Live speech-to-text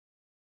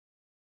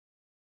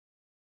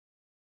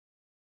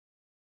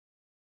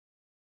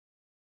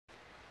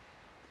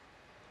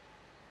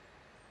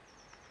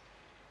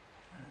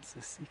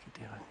That's a Sika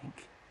deer, I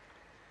think.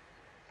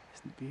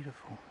 Isn't it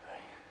beautiful?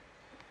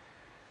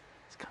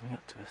 It's coming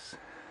up to us.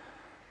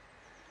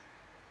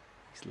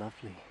 He's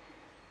lovely.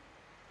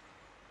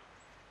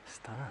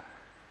 Stunner.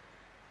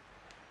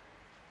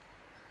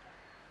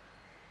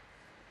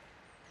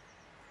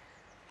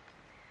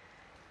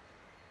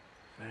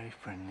 Very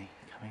friendly,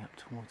 coming up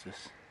towards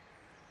us.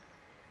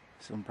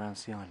 It's on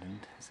Brownsea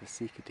Island. It's a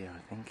Sika deer, I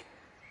think.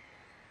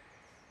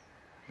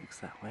 Looks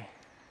that way.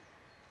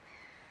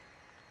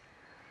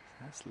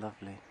 That's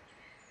lovely.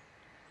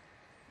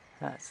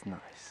 That's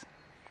nice.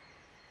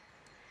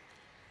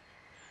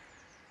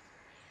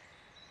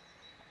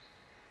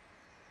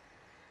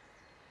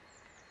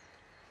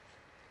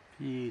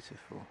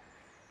 Beautiful.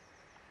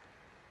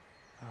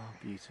 Oh,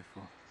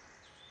 beautiful.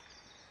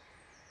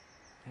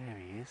 There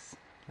he is.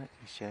 Look,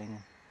 he's showing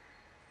him.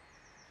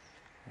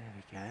 There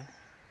we go.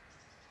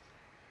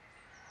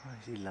 Oh,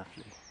 is he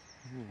lovely?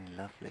 Really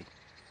lovely.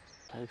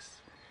 Close.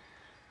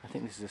 I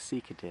think this is a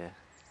Sika deer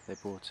they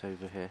brought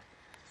over here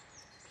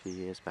a few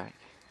years back,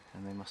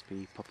 and they must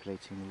be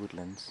populating the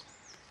woodlands.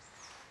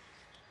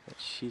 But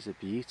she's a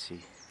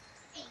beauty.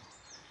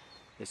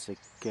 It's a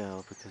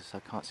girl because I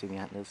can't see the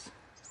antlers,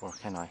 or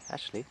can I?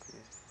 Actually,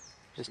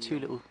 there's two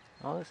little.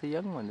 Oh, that's a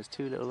young one. There's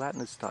two little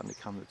antlers starting to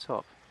come at the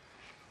top.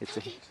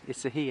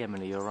 It's a he,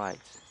 Emily. You're right.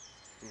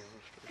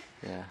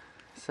 Yeah.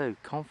 So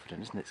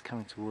confident, isn't it? It's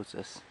coming towards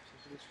us.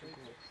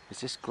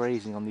 It's just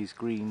grazing on these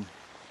green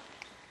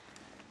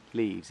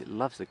leaves. It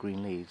loves the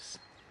green leaves.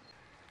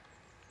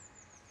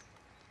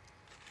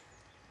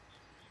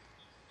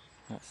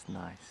 That's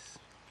nice.